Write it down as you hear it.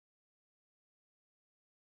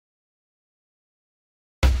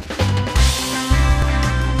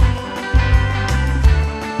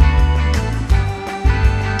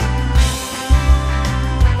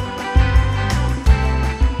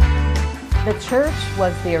church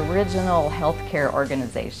was the original healthcare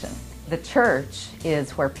organization. The church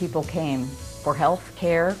is where people came for health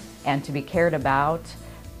care and to be cared about.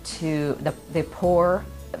 The poor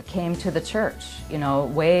came to the church, you know,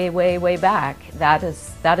 way back. That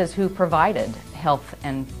is who provided health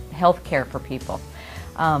and health care for people.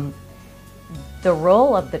 The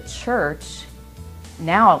role of the church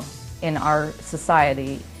now in our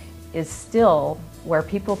society is still where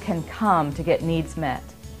people can come to get needs met.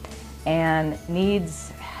 And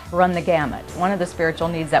needs run the gamut. One of the spiritual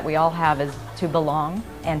needs that we all have is to belong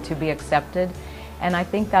and to be accepted. And I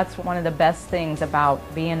think that's one of the best things about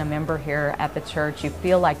being a member here at the church. You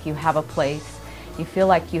feel like you have a place, you feel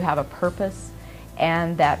like you have a purpose,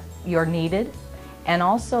 and that you're needed. And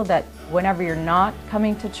also that whenever you're not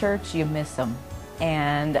coming to church, you miss them.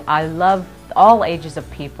 And I love all ages of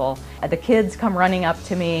people. The kids come running up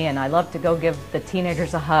to me, and I love to go give the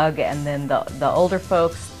teenagers a hug, and then the older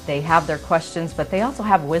folks, they have their questions, but they also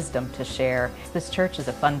have wisdom to share. This church is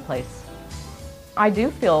a fun place. I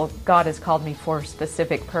do feel God has called me for a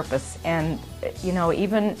specific purpose, and you know,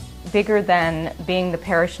 even bigger than being the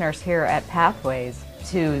parish nurse here at Pathways,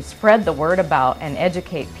 to spread the word about and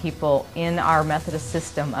educate people in our Methodist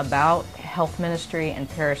system about health ministry and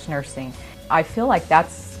parish nursing. I feel like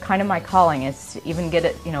that's kind of my calling, is to even get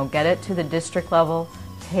it to the district level,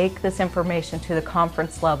 take this information to the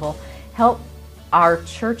conference level, help our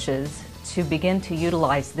churches to begin to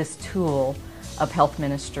utilize this tool of health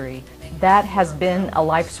ministry. That has been a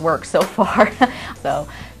life's work so far. So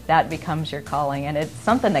that becomes your calling, and it's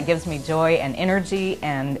something that gives me joy and energy,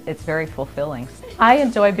 and it's very fulfilling. I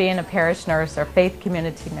enjoy being a parish nurse or faith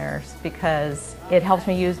community nurse because it helps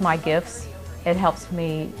me use my gifts. It helps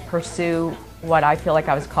me pursue what I feel like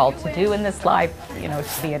I was called to do in this life, you know,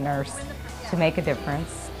 to be a nurse, to make a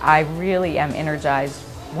difference. I really am energized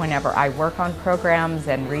whenever I work on programs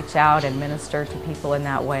and reach out and minister to people in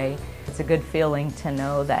that way. It's a good feeling to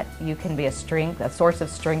know that you can be a source of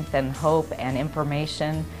strength and hope and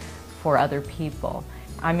information for other people.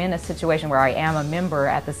 I'm in a situation where I am a member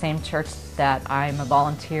at the same church that I'm a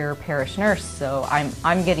volunteer parish nurse, so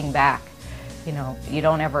I'm getting back. You know, you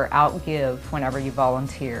don't ever outgive whenever you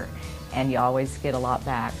volunteer, and you always get a lot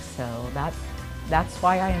back. So that's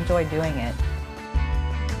why I enjoy doing it.